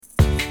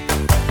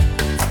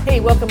Hey,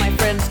 welcome, my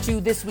friends,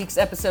 to this week's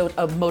episode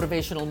of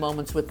Motivational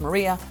Moments with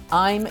Maria.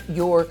 I'm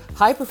your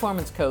high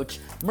performance coach,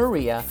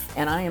 Maria,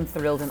 and I am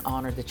thrilled and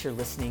honored that you're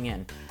listening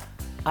in.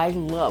 I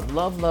love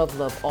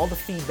all the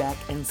feedback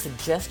and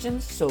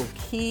suggestions, so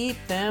keep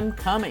them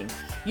coming.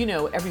 You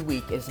know, every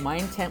week is my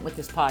intent with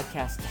this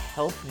podcast to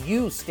help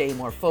you stay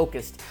more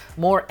focused,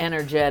 more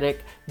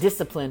energetic,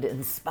 disciplined,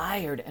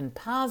 inspired, and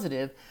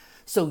positive,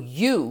 so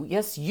you,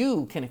 yes,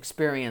 you can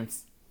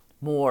experience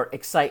more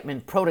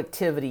excitement,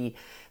 productivity,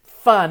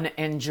 fun,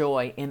 and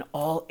joy in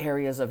all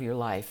areas of your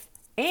life.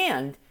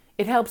 And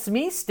it helps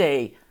me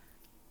stay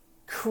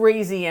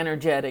crazy,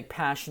 energetic,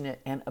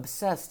 passionate, and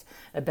obsessed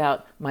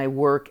about my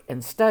work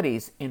and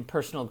studies in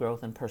personal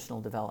growth and personal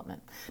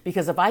development.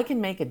 Because if I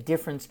can make a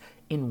difference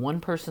in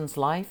one person's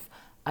life,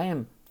 I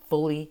am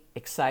fully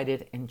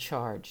excited and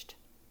charged.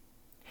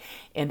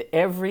 And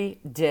every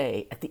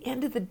day, at the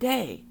end of the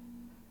day,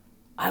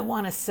 I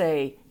want to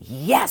say,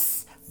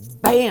 yes,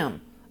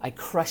 bam, I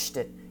crushed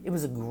it. It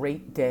was a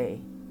great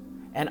day.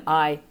 And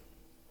I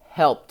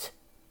helped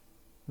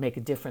make a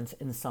difference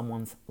in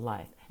someone's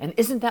life. And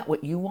isn't that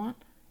what you want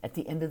at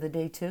the end of the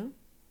day too?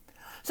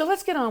 So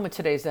let's get on with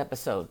today's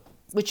episode,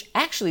 which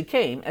actually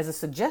came as a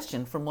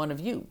suggestion from one of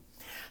you.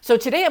 So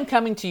today I'm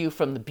coming to you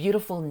from the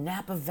beautiful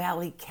Napa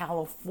Valley,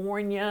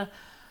 California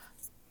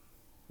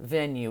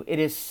venue. It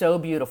is so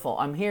beautiful.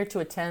 I'm here to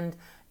attend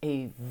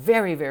a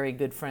very, very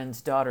good friend's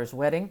daughter's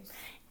wedding.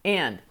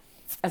 And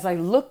as I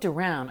looked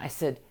around, I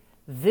said,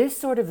 this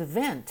sort of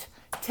event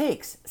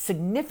takes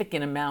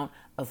significant amount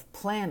of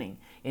planning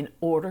in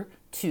order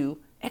to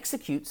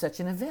execute such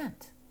an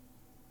event.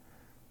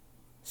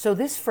 So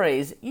this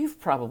phrase you've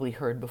probably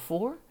heard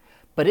before,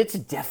 but it's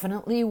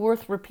definitely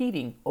worth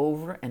repeating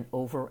over and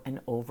over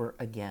and over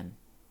again.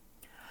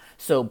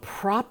 So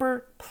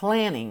proper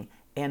planning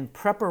and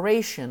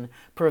preparation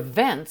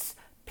prevents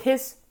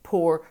piss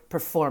poor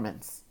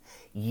performance.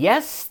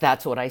 Yes,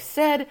 that's what I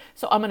said,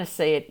 so I'm going to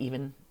say it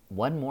even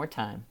one more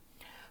time.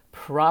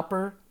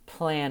 Proper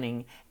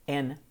planning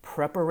and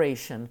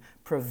preparation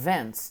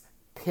prevents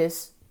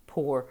piss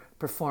poor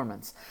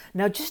performance.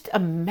 Now just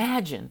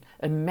imagine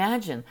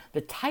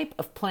the type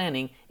of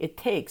planning it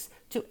takes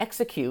to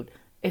execute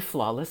a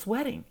flawless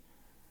wedding.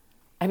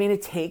 I mean,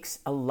 it takes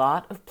a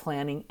lot of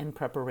planning and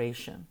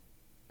preparation.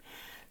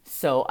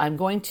 So I'm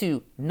going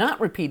to not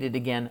repeat it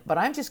again, but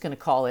I'm just going to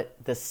call it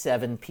the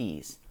 7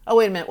 Ps. Oh,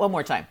 wait a minute, one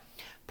more time.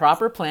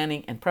 Proper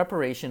planning and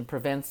preparation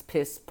prevents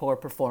piss poor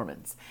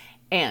performance.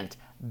 And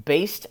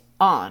based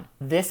on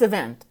this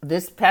event,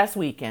 this past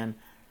weekend,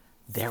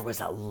 there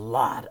was a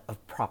lot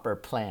of proper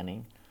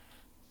planning.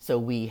 So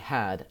we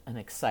had an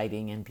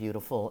exciting and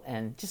beautiful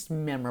and just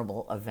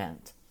memorable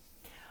event.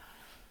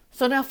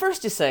 So now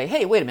first you say,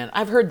 hey, wait a minute,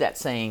 I've heard that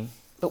saying,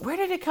 but where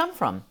did it come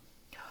from?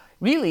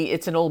 Really,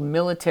 it's an old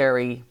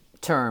military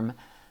term,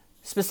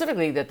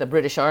 specifically that the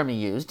British Army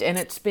used, and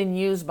it's been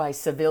used by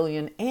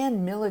civilian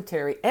and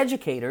military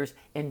educators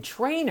and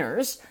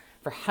trainers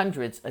for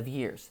hundreds of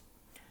years.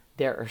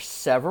 There are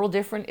several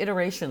different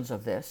iterations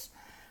of this,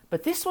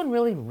 but this one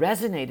really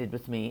resonated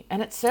with me,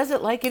 and it says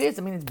it like it is.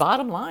 I mean, it's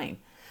bottom line.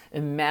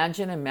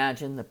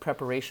 Imagine the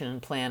preparation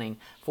and planning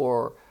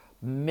for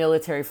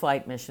military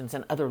flight missions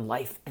and other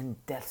life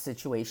and death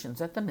situations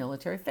that the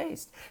military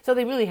faced. So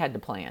they really had to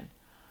plan.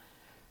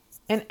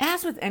 And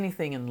as with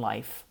anything in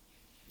life,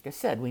 like I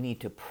said, we need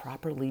to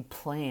properly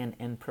plan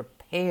and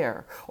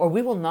prepare, or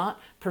we will not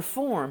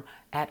perform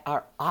at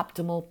our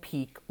optimal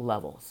peak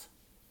levels.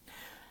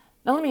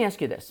 Now let me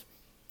ask you this.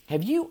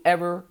 Have you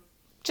ever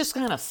just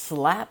kind of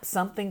slapped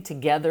something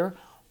together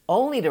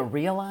only to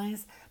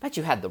realize that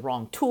you had the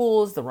wrong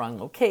tools, the wrong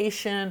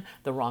location,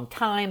 the wrong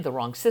time, the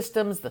wrong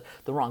systems, the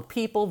wrong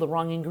people, the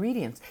wrong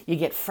ingredients? You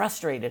get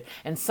frustrated,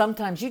 and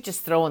sometimes you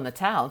just throw in the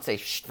towel and say,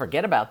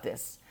 forget about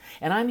this.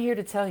 And I'm here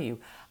to tell you,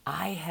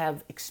 I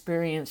have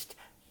experienced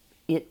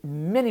it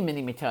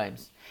many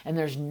times, and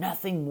there's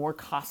nothing more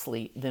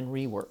costly than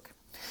rework.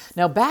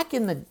 Now, back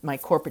in my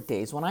corporate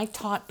days, when I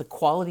taught the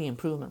quality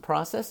improvement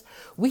process,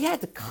 we had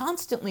to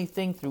constantly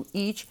think through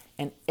each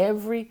and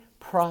every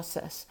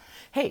process.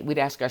 Hey, we'd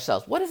ask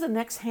ourselves, what is the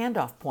next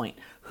handoff point?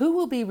 Who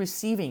will be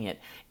receiving it?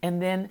 And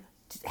then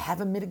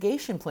have a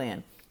mitigation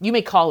plan. You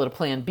may call it a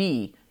plan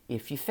B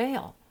if you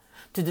fail,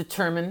 to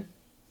determine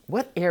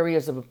what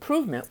areas of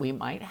improvement we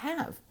might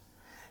have.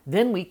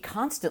 Then we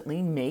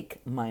constantly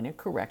make minor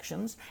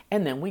corrections,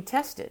 and then we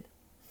test it.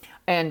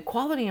 And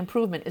quality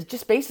improvement is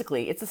just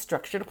basically, it's a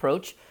structured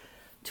approach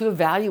to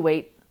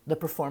evaluate the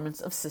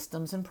performance of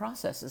systems and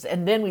processes.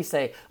 And then we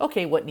say,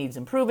 okay, what needs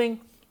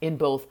improving in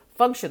both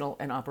functional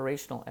and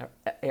operational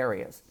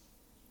areas?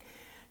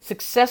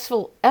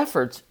 Successful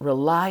efforts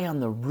rely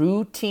on the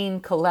routine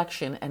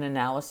collection and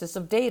analysis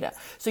of data.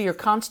 So you're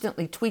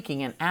constantly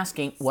tweaking and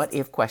asking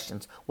what-if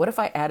questions. What if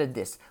I added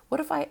this? What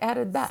if I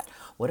added that?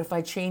 What if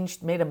I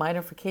made a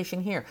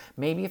modification here?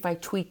 Maybe if I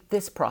tweak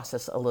this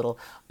process a little,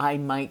 I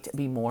might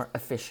be more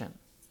efficient.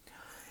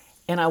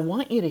 And I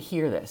want you to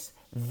hear this.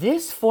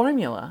 This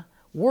formula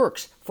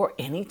works for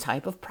any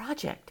type of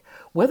project,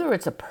 whether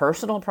it's a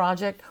personal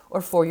project or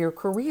for your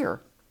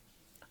career.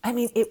 I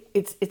mean,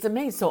 it's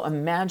amazing. So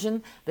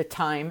imagine the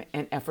time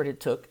and effort it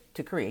took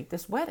to create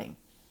this wedding.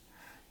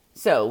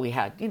 So we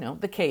had,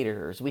 the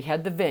caterers, we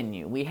had the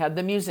venue, we had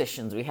the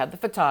musicians, we had the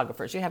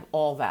photographers, you have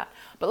all that.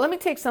 But let me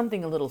take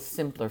something a little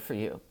simpler for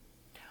you.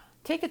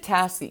 Take a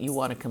task that you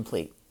want to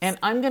complete. And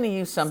I'm going to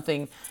use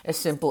something as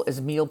simple as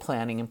meal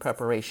planning and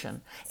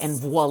preparation. And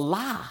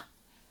voila!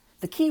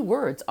 The key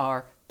words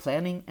are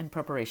planning and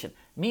preparation.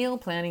 Meal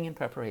planning and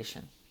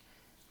preparation.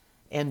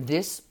 And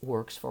this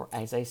works for,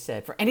 as I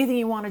said, for anything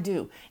you want to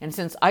do. And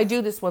since I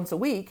do this once a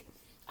week,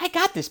 I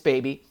got this,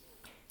 baby.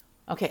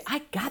 Okay,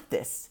 I got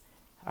this.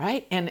 All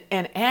right? And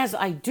as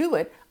I do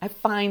it, I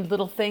find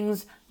little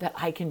things that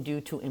I can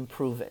do to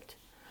improve it.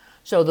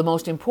 So the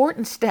most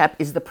important step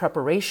is the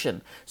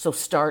preparation. So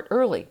start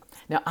early.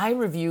 Now, I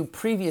review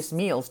previous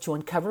meals to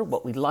uncover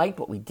what we liked,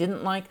 what we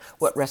didn't like,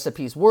 what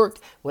recipes worked,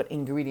 what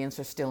ingredients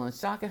are still in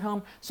stock at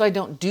home, so I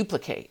don't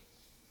duplicate.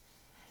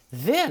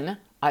 Then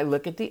I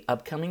look at the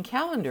upcoming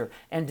calendar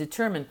and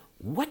determine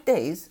what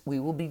days we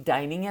will be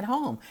dining at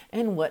home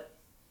and what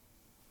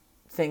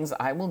things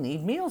I will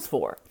need meals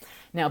for.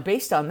 Now,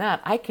 based on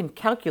that, I can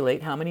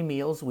calculate how many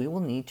meals we will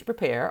need to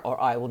prepare, or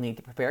I will need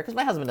to prepare, because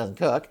my husband doesn't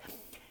cook,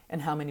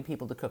 and how many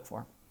people to cook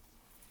for.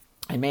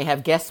 I may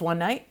have guests one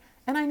night,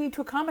 and I need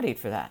to accommodate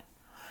for that.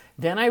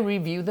 Then I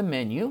review the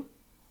menu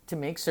to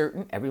make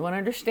certain everyone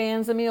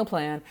understands the meal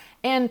plan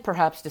and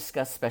perhaps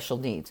discuss special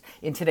needs.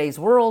 In today's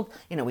world,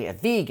 we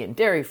have vegan,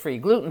 dairy-free,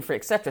 gluten-free,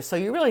 etc. So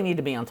you really need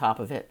to be on top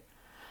of it.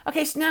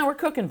 Okay, so now we're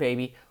cooking,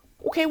 baby.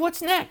 Okay,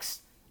 what's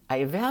next? I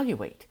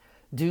evaluate.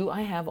 Do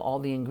I have all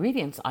the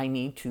ingredients I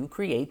need to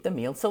create the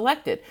meal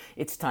selected?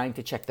 It's time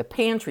to check the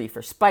pantry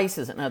for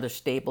spices and other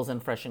staples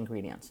and fresh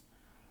ingredients.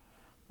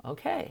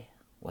 Okay,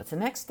 what's the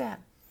next step?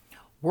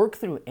 Work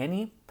through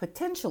any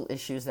potential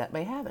issues that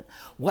may happen.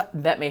 What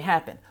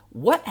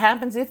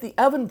happens if the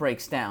oven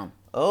breaks down?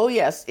 Oh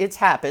yes, it's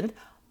happened.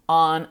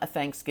 On a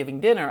Thanksgiving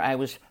dinner, I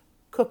was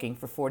cooking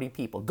for 40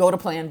 people. Go to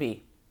plan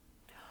B.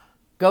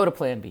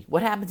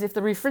 What happens if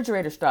the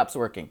refrigerator stops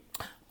working?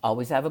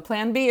 Always have a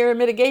plan B or a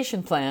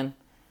mitigation plan.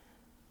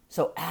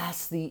 So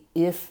ask the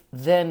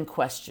if-then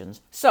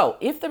questions. So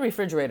if the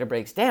refrigerator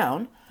breaks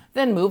down,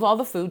 then move all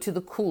the food to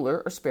the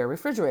cooler or spare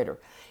refrigerator.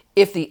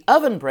 If the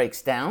oven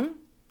breaks down,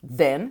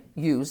 then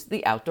use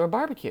the outdoor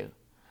barbecue.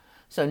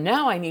 So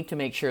now I need to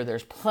make sure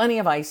there's plenty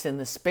of ice in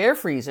the spare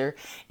freezer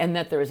and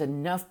that there is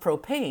enough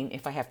propane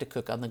if I have to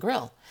cook on the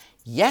grill.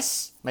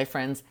 Yes, my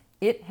friends,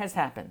 it has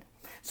happened.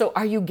 So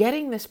are you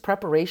getting this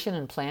preparation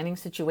and planning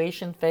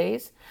situation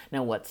phase?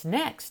 Now what's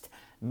next?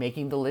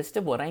 Making the list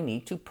of what I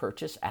need to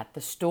purchase at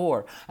the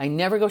store. I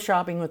never go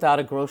shopping without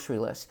a grocery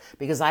list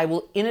because I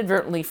will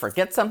inadvertently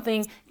forget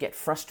something, get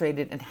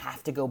frustrated, and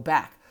have to go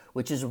back,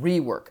 which is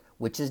rework,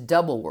 which is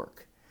double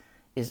work.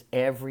 Is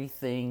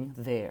everything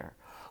there?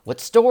 What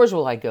stores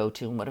will I go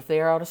to, and what if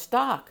they are out of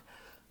stock?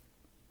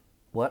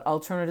 What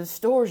alternative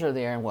stores are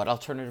there, and what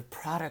alternative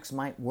products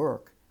might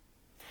work?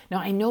 Now,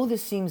 I know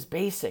this seems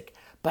basic,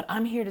 but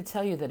I'm here to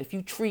tell you that if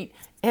you treat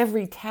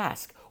every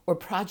task or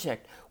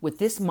project with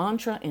this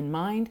mantra in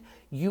mind,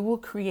 you will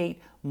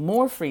create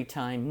more free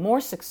time,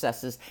 more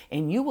successes,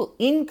 and you will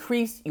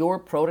increase your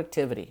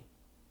productivity.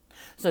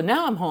 So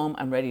now I'm home,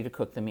 I'm ready to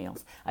cook the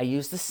meals. I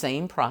use the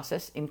same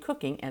process in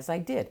cooking as I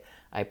did.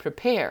 I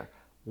prepare,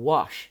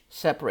 wash,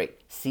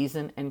 separate,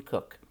 season, and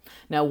cook.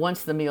 Now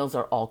once the meals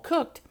are all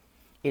cooked,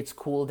 it's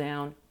cool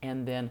down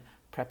and then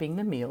prepping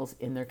the meals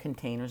in their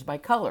containers by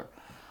color.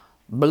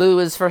 Blue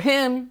is for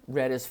him,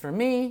 red is for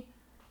me.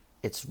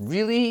 It's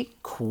really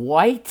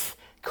quite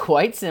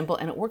simple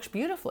and it works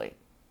beautifully.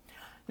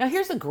 Now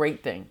here's the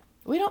great thing.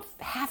 We don't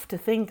have to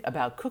think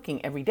about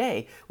cooking every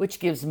day, which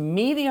gives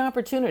me the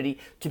opportunity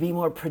to be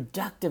more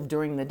productive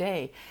during the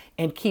day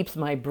and keeps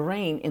my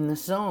brain in the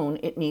zone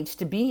it needs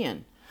to be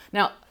in.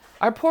 Now,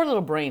 our poor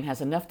little brain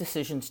has enough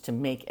decisions to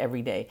make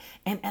every day.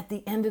 And at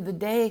the end of the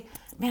day,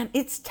 man,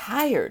 it's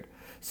tired.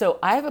 So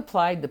I've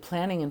applied the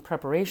planning and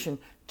preparation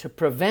to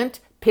prevent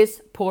piss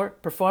poor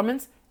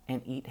performance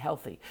and eat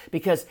healthy.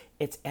 Because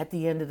it's at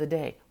the end of the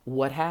day,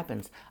 what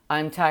happens?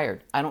 I'm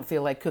tired. I don't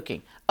feel like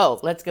cooking. Oh,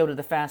 let's go to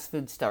the fast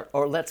food store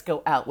or let's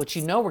go out, which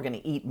we're going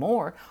to eat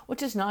more,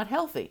 which is not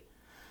healthy.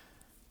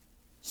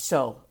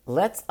 So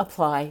let's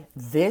apply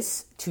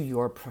this to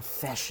your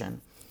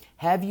profession.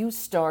 Have you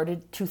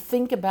started to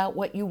think about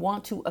what you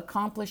want to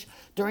accomplish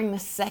during the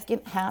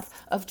second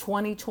half of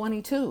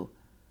 2022?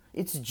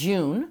 It's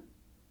June.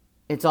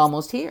 It's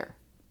almost here.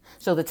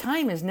 So the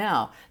time is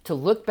now to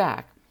look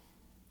back.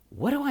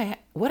 What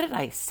did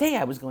I say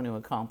I was going to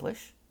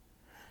accomplish?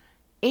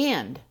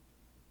 And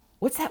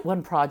what's that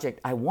one project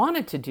I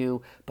wanted to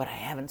do, but I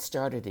haven't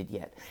started it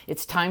yet?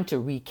 It's time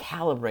to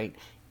recalibrate.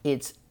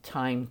 It's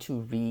time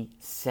to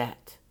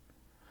reset.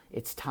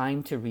 It's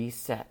time to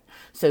reset.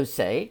 So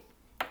say,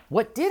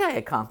 what did I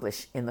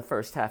accomplish in the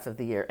first half of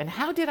the year? And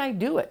how did I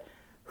do it?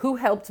 Who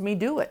helped me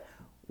do it?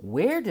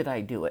 Where did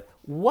I do it?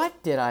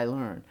 What did I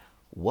learn?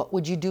 What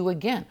would you do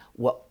again?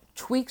 What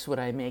tweaks would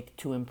I make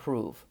to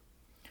improve?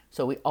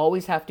 So we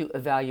always have to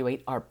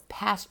evaluate our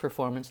past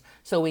performance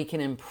so we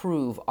can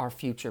improve our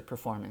future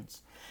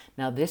performance.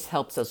 Now, this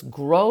helps us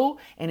grow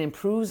and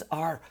improves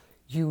our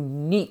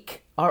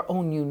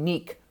own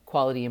unique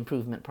quality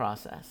improvement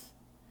process.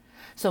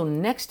 So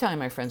next time,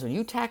 my friends, when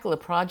you tackle a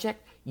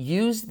project,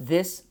 use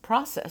this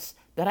process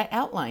that I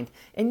outlined,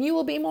 and you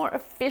will be more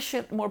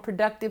efficient, more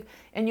productive,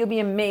 and you'll be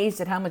amazed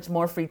at how much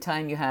more free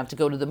time you have to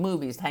go to the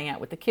movies, hang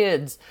out with the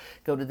kids,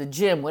 go to the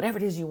gym, whatever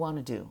it is you want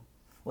to do.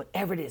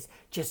 Whatever it is,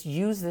 just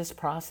use this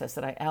process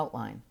that I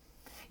outlined.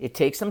 It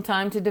takes some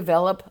time to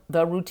develop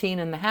the routine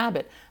and the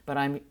habit,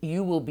 but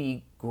you will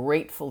be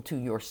grateful to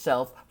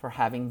yourself for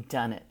having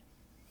done it.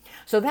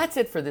 So that's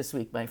it for this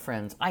week, my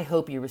friends. I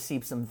hope you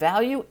received some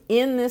value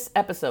in this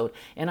episode,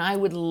 and I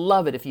would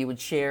love it if you would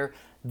share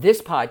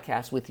this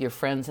podcast with your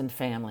friends and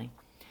family.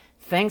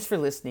 Thanks for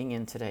listening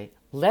in today.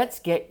 Let's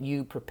get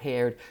you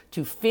prepared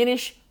to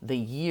finish the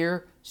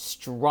year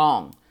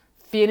strong.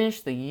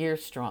 Finish the year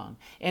strong.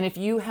 And if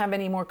you have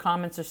any more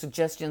comments or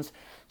suggestions,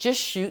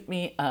 just shoot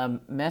me a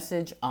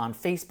message on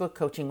Facebook,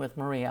 Coaching with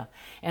Maria.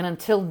 And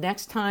until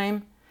next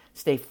time,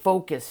 stay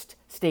focused,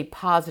 stay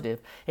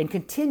positive, and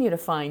continue to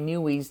find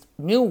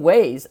new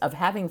ways of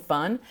having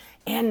fun.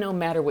 And no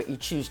matter what you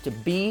choose to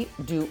be,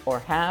 do, or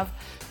have,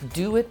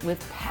 do it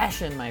with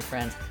passion, my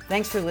friends.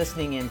 Thanks for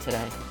listening in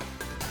today.